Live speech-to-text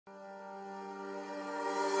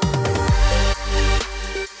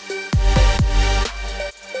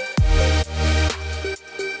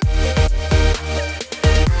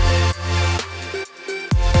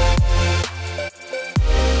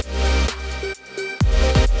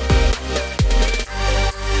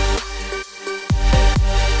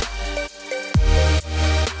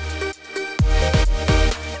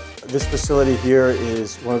This facility here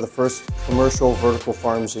is one of the first commercial vertical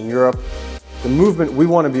farms in Europe. The movement we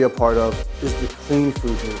want to be a part of is the clean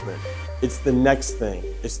food movement. It's the next thing.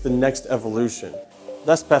 It's the next evolution.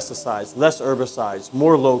 Less pesticides, less herbicides,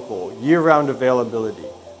 more local, year-round availability.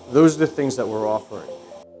 Those are the things that we're offering.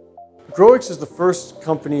 GROWx is the first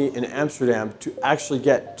company in Amsterdam to actually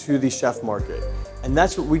get to the chef market. And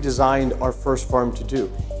that's what we designed our first farm to do.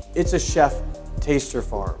 It's a chef taster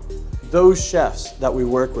farm. Those chefs that we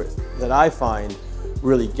work with, that I find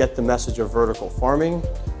really get the message of vertical farming,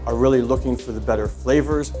 are really looking for the better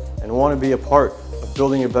flavors and want to be a part of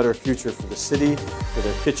building a better future for the city, for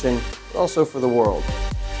their kitchen, but also for the world.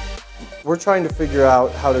 We're trying to figure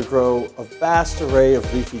out how to grow a vast array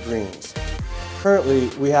of leafy greens. Currently,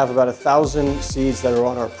 we have about 1,000 seeds that are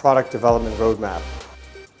on our product development roadmap.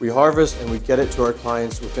 We harvest and we get it to our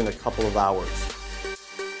clients within a couple of hours.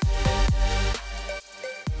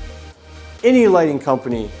 Any lighting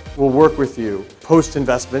company will work with you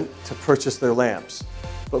post-investment to purchase their lamps.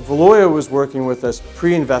 But Valoya was working with us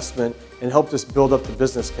pre-investment and helped us build up the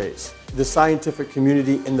business case. The scientific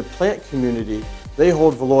community and the plant community, they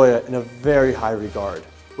hold Valoya in a very high regard.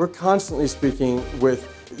 We're constantly speaking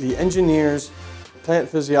with the engineers, plant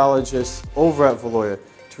physiologists over at Valoya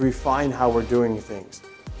to refine how we're doing things.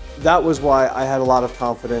 That was why I had a lot of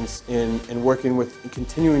confidence in working with, and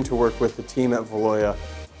continuing to work with the team at Valoya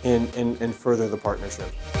and further the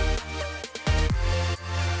partnership.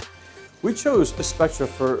 We chose a Spectra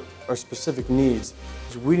for our specific needs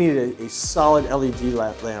because we needed a solid LED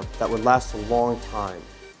lamp that would last a long time.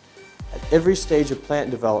 At every stage of plant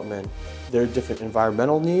development, there are different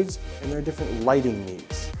environmental needs and there are different lighting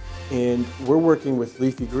needs. And we're working with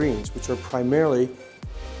Leafy greens, which are primarily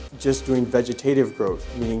just doing vegetative growth,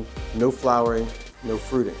 meaning no flowering, no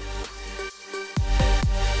fruiting.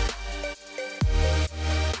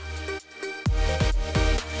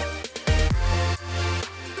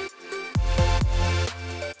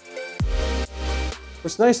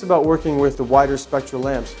 What's nice about working with the wider spectral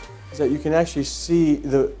lamps is that you can actually see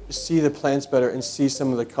the plants better and see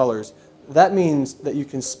some of the colors. That means that you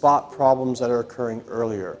can spot problems that are occurring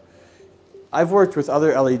earlier. I've worked with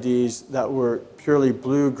other LEDs that were purely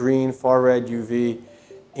blue, green, far red, UV,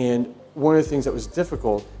 and one of the things that was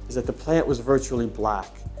difficult is that the plant was virtually black,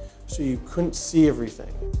 so you couldn't see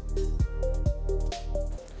everything.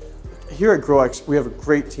 Here at GROWx, we have a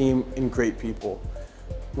great team and great people.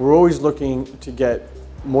 We're always looking to get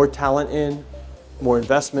more talent in, more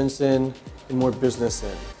investments in, and more business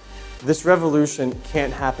in. This revolution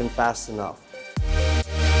can't happen fast enough.